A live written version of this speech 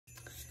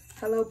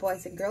Hello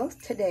boys and girls,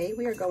 today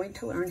we are going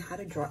to learn how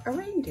to draw a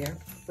reindeer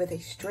with a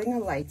string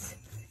of lights.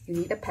 You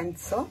need a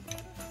pencil,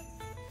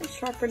 a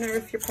sharpener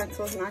if your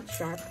pencil is not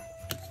sharp,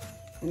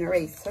 an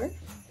eraser,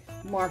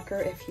 marker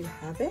if you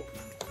have it,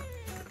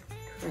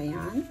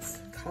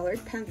 crayons,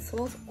 colored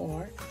pencils,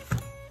 or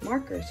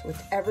markers.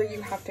 Whichever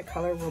you have to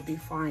color will be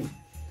fine.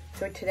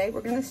 So today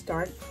we're going to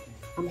start.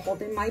 I'm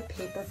holding my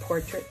paper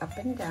portrait up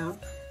and down.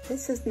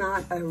 This is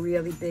not a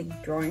really big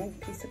drawing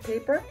piece of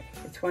paper.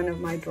 It's one of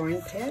my drawing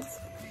pads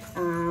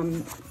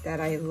that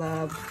I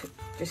love to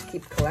just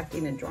keep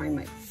collecting and drawing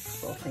my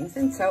little things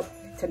in. So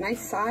it's a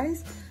nice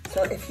size.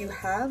 So if you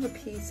have a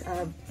piece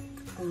of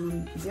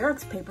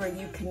Xerox paper,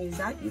 you can use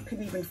that. You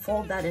can even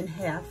fold that in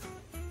half,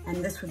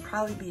 and this would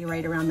probably be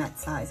right around that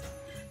size.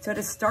 So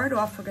to start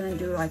off, we're going to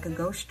do like a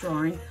ghost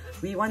drawing.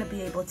 We want to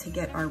be able to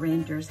get our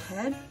reindeer's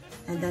head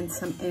and then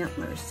some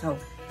antlers. So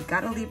you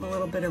got to leave a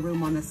little bit of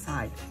room on the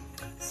side.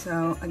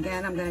 So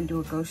again, I'm going to do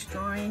a ghost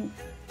drawing,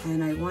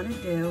 and I want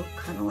to do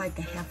kind of like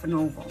a half an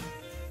oval.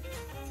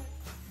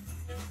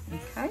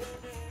 Okay.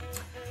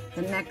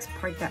 The next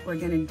part that we're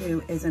going to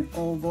do is an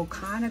oval,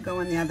 kind of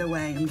going the other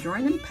way. I'm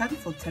drawing in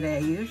pencil today. I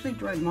usually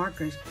draw in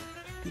markers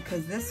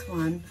because this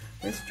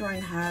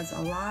drawing has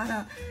a lot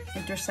of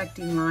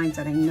intersecting lines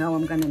that I know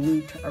I'm going to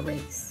need to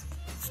erase.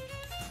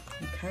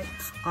 Okay.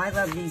 I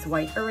love these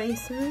white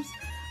erasers.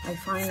 I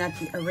find that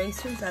the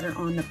erasers that are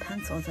on the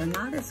pencils are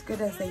not as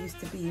good as they used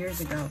to be years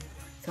ago.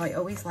 So I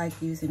always like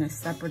using a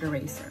separate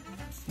eraser.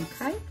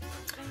 Okay?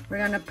 We're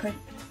gonna put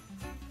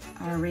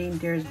our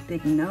reindeer's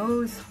big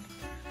nose.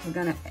 We're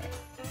gonna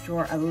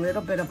draw a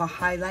little bit of a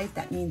highlight.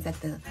 That means that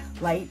the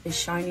light is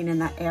shining in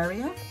that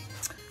area.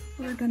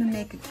 We're gonna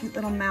make a cute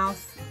little mouth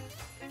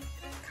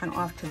kind of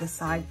off to the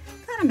side,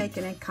 kind of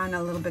making it kind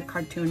of a little bit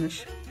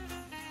cartoonish.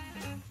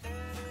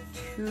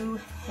 2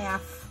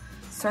 half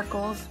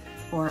circles,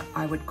 or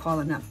I would call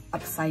it an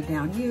upside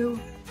down U.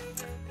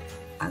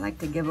 I like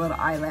to give little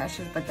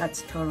eyelashes, but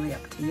that's totally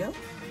up to you.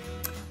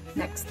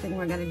 Next thing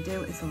we're gonna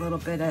do is a little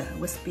bit of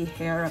wispy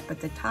hair up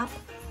at the top,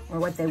 or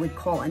what they would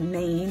call a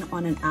mane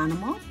on an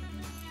animal.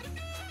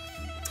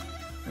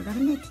 We're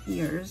gonna make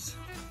ears.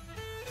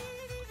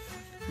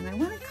 And I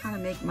wanna kind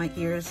of make my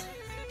ears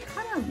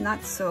kind of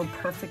not so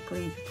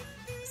perfectly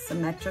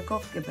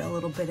symmetrical, give it a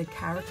little bit of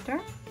character.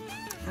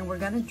 And we're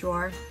gonna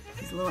draw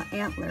these little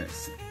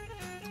antlers.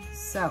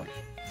 So,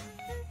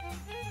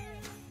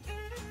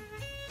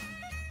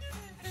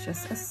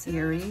 just a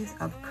series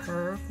of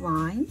curved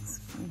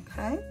lines,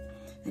 okay?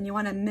 And you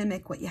want to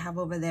mimic what you have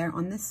over there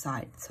on this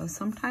side. So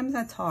sometimes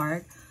that's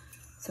hard.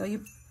 So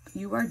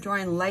you are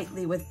drawing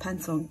lightly with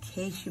pencil. In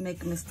case you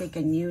make a mistake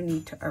and you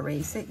need to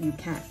erase it, you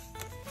can.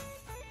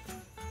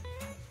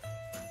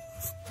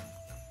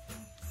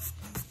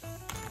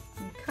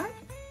 Okay.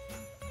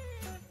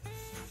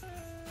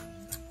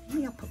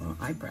 Maybe I'll put little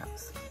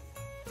eyebrows.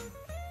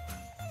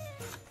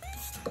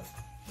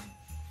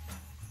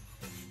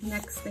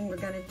 Next thing we're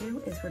gonna do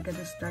is we're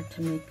gonna start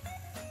to make,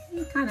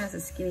 he kind of has a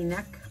skinny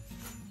neck.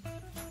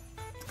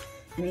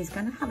 And he's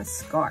gonna have a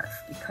scarf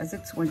because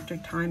it's winter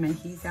time and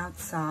he's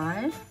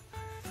outside.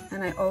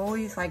 And I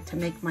always like to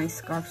make my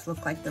scarves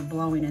look like they're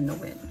blowing in the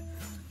wind.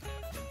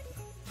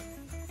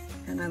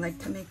 And I like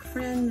to make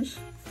fringe,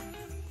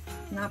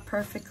 not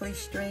perfectly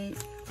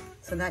straight.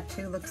 So that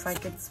too looks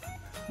like it's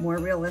more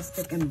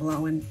realistic and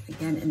blowing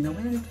again in the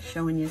wind,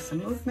 showing you some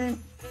movement.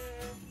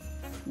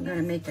 I'm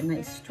gonna make a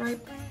nice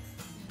stripe.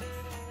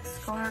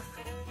 Scarf.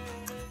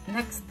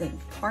 Next thing,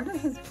 part of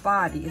his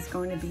body is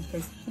going to be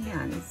his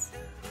hands,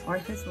 or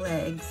his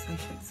legs, I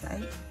should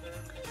say,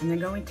 and they're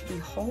going to be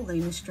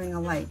holding a string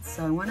of lights.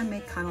 So I want to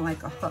make kind of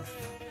like a hoof.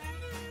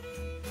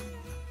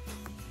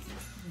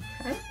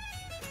 Okay,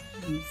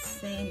 and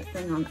same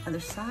thing on the other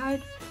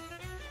side.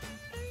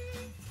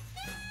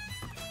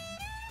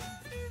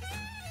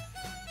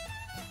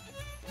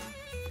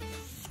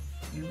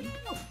 There we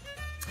go.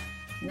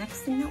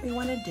 Next thing that we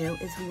want to do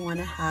is we want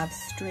to have a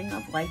string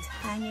of lights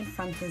hanging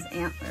from his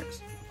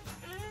antlers.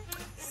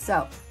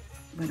 So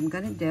what I'm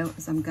going to do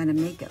is I'm going to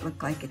make it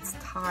look like it's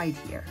tied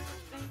here.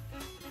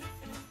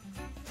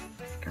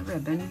 Like a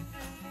ribbon.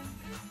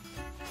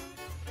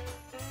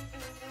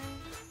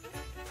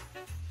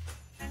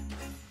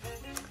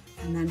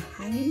 And then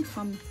hanging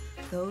from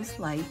those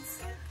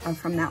lights, or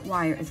from that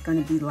wire, is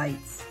going to be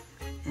lights.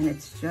 And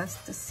it's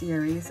just a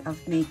series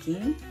of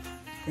making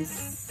this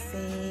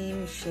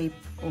same shape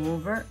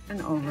over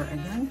and over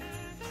again.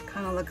 It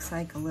kind of looks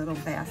like a little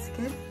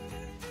basket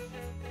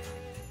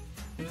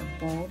with a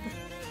bulb.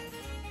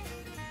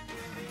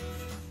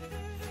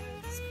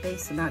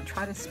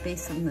 Try to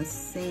space them the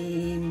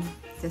same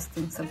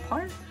distance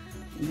apart.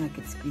 And I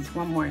could squeeze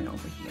one more in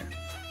over here.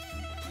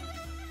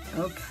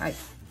 Okay,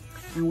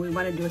 and we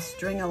want to do a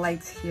string of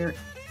lights here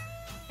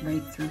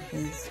right through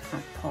his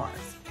front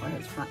paws, or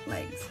his front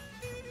legs.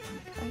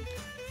 Okay,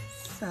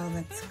 so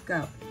let's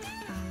go.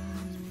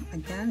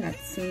 Again, that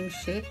same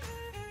shape.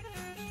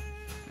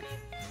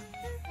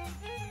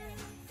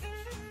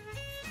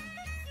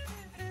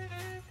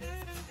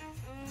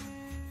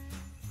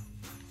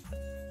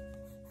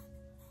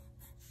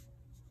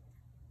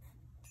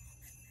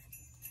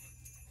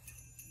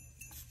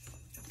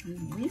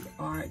 And we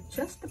are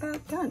just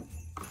about done.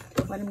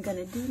 What I'm going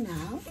to do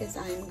now is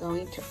I'm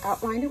going to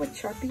outline it with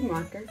Sharpie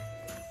marker.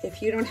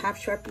 If you don't have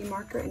Sharpie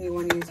marker and you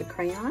want to use a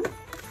crayon,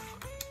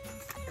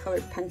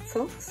 colored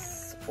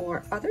pencils,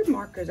 or other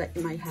markers that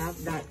you might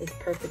have, that is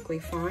perfectly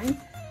fine.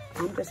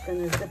 I'm just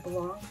going to zip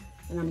along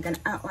and I'm going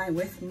to outline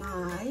with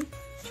my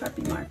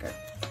Sharpie marker.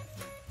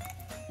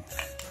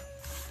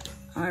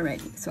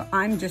 Alrighty, so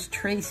I'm just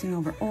tracing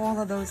over all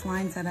of those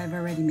lines that I've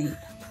already made.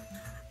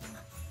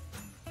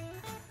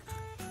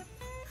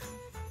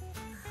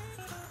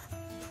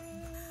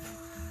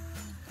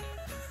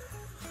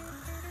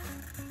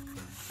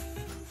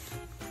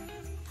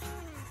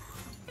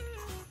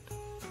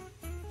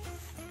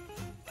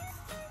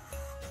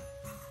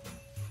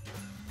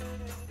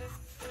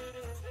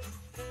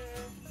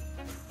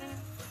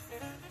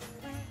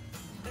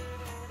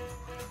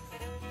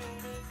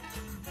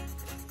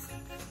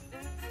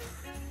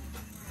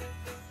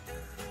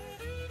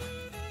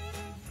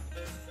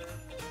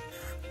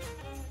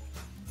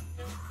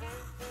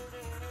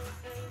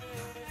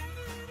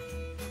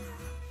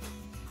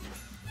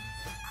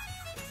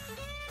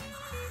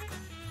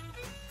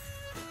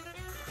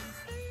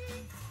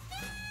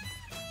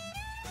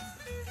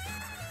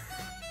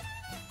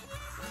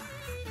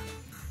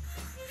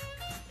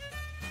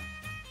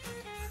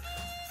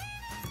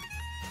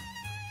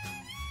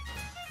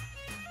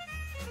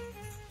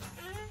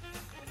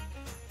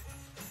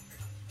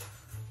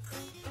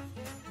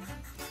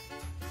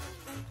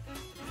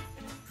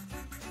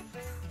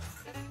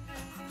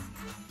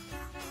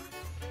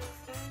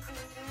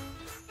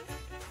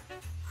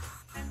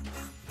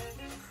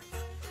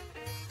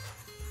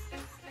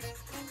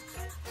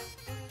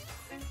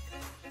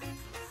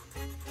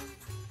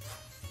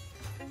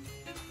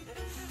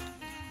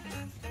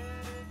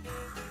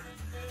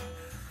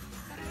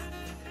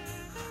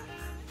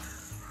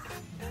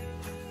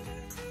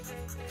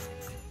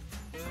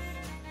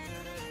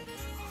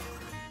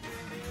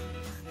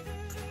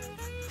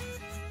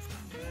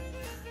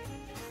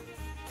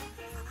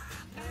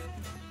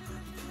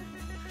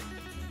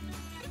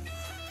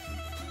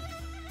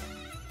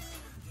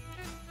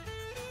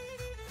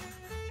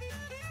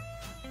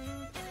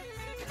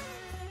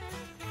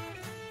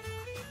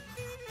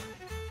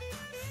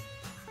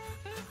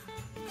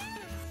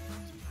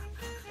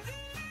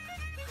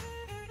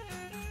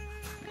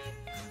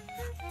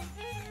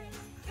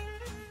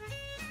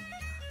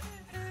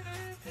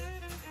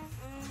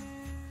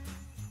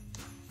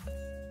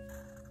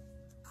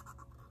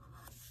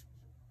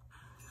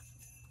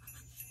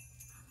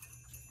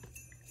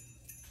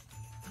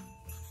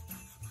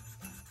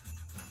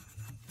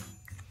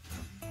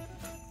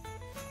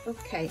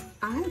 Okay,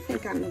 I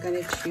think I'm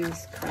going to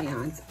choose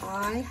crayons.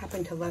 I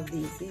happen to love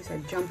these. These are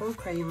jumbo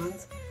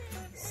crayons.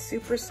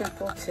 Super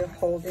simple to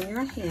hold in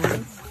your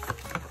hands.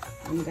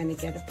 I'm going to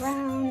get a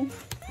brown.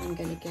 I'm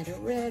going to get a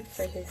red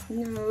for his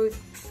nose.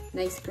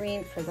 Nice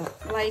green for the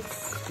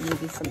lights.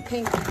 Maybe some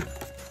pink.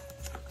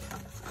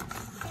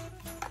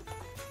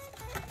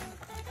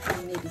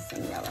 And maybe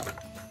some yellow.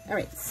 All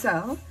right,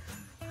 so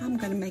I'm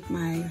going to make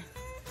my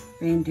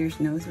reindeer's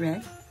nose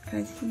red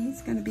because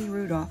he's going to be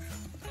Rudolph.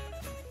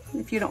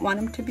 If you don't want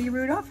him to be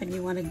Rudolph and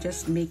you want to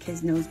just make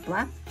his nose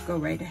black, go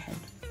right ahead.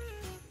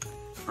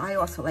 I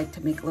also like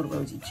to make little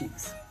rosy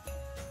cheeks.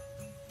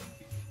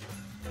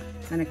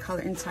 Gonna color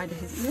inside of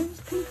his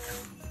ears pink.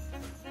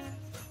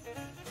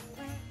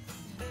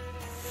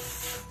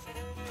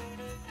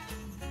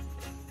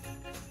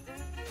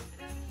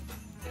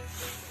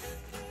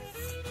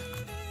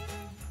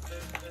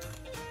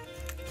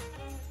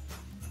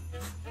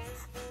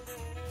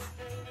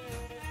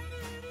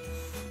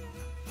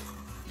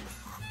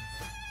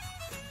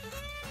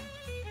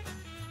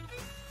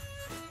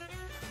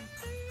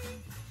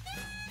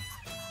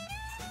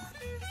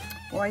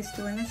 Boys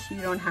doing this,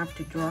 you don't have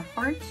to draw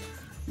hearts.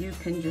 You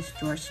can just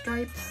draw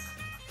stripes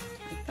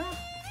like that.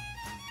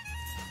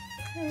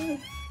 Okay.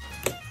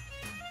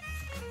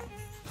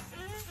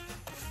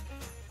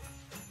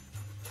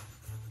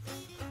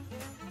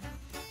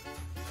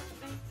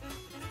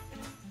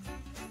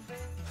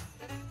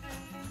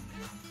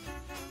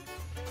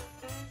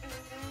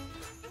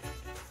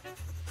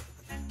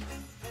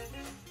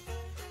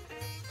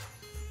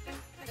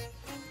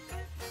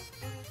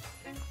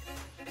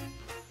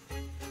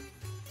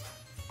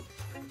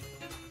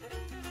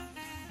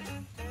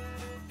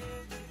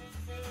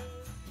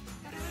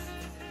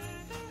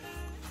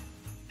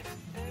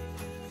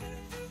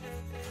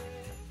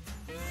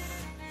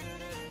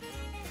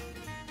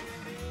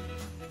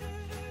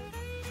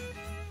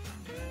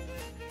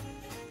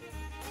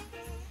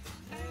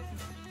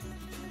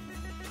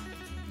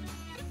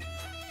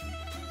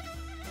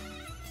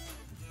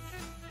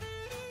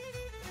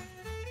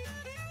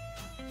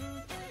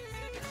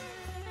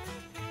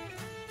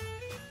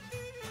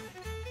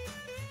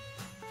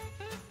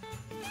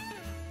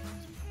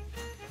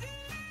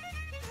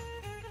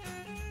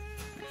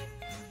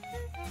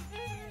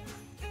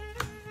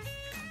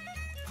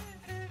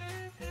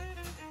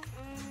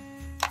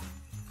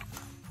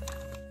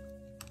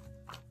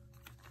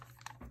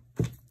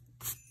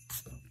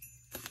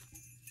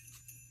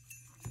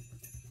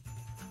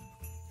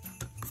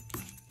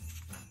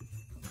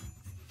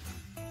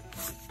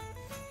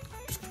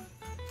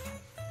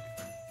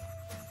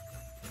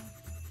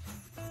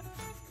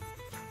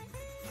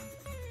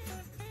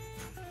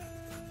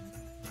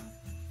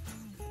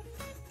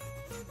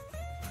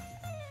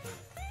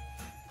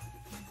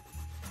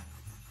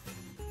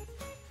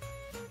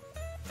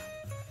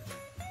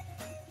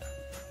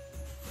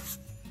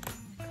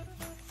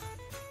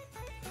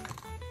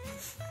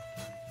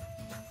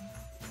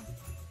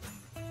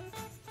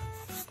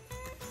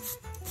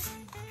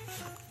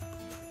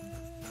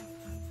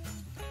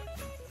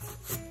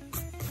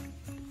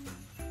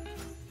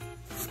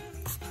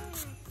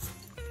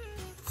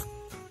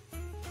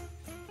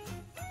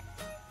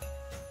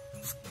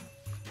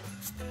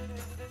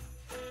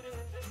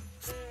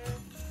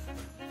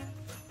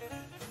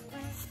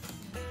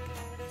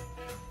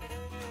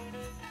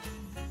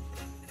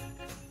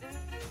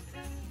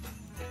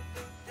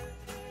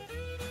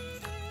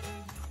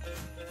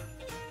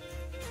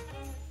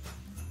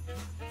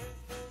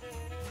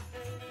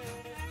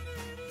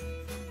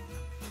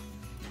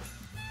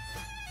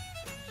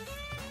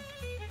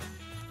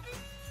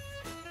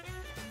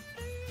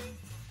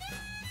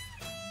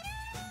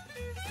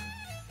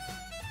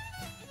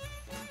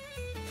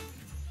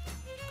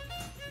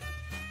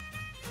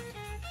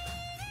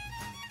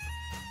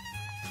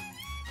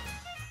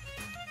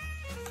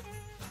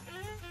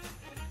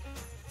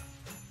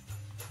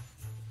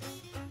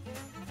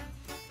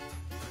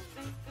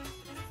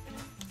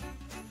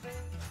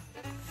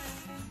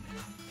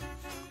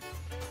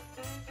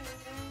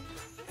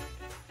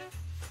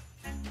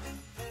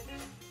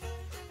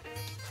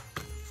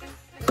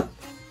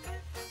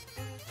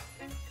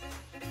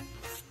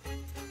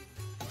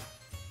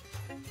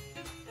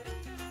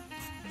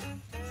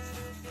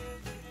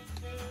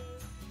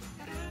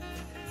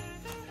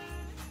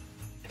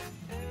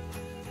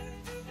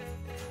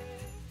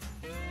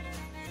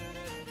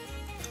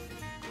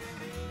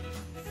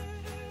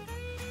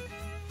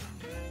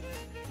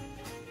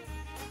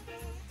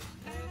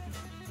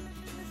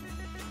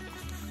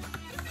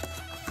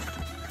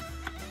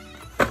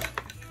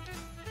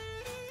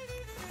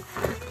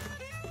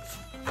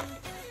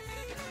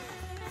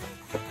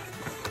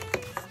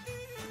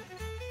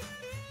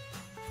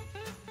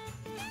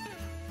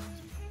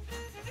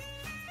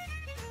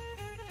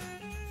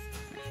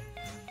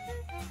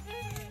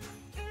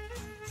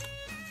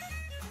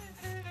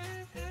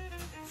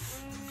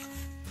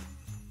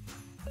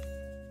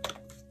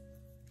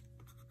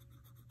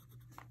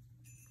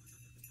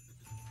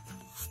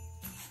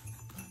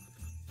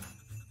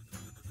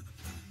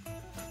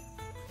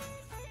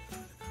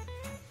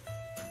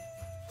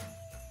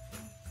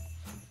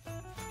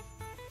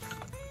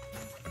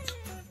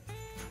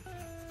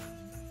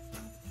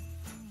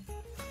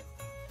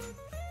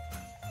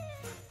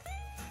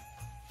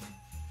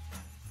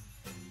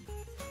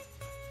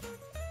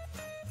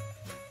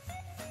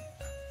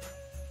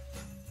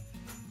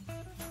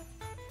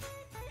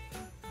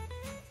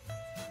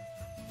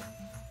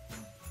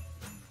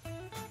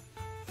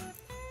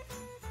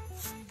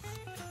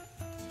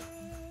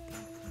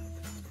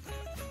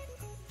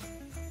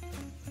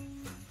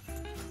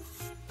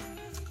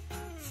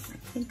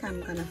 think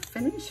I'm gonna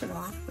finish it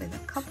off with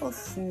a couple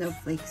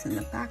snowflakes in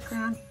the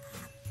background,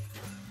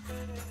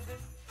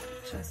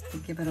 just to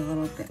give it a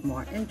little bit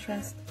more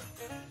interest.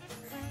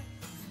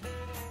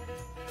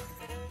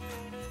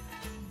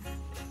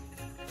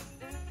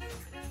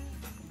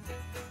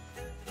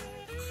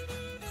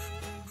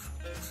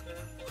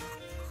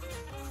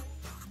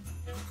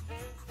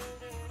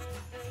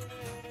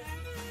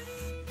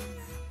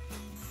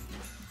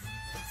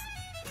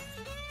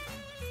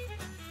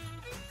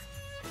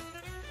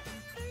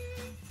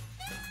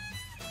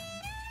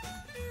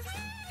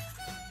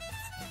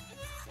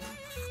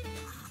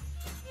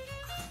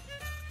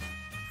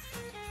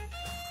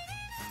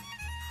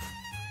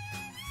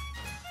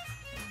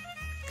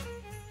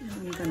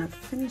 I'm gonna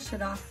finish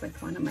it off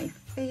with one of my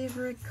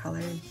favorite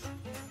colors,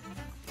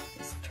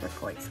 this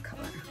turquoise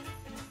color.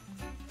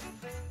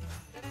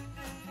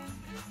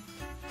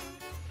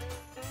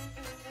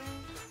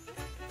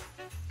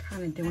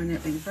 Kind of doing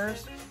it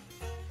reverse.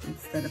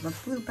 Instead of a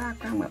blue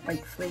background with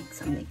white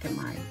flakes, I'm making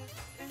my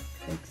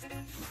flakes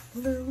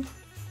blue.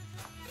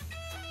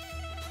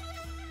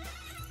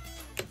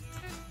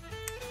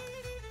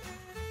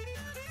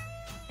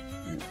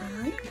 And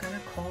I'm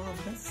gonna call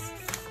this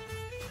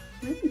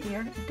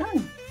reindeer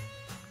done.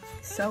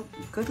 So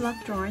good luck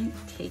drawing.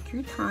 Take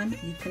your time.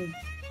 You can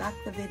back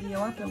the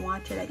video up and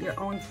watch it at your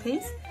own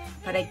pace,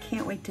 but I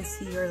can't wait to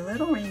see your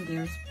little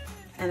reindeers.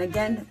 And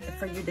again,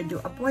 for you to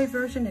do a boy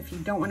version, if you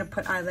don't want to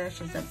put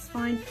eyelashes, that's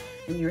fine.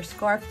 And your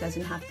scarf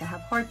doesn't have to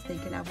have hearts. They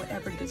can have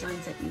whatever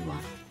designs that you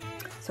want.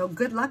 So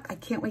good luck. I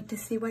can't wait to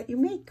see what you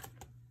make.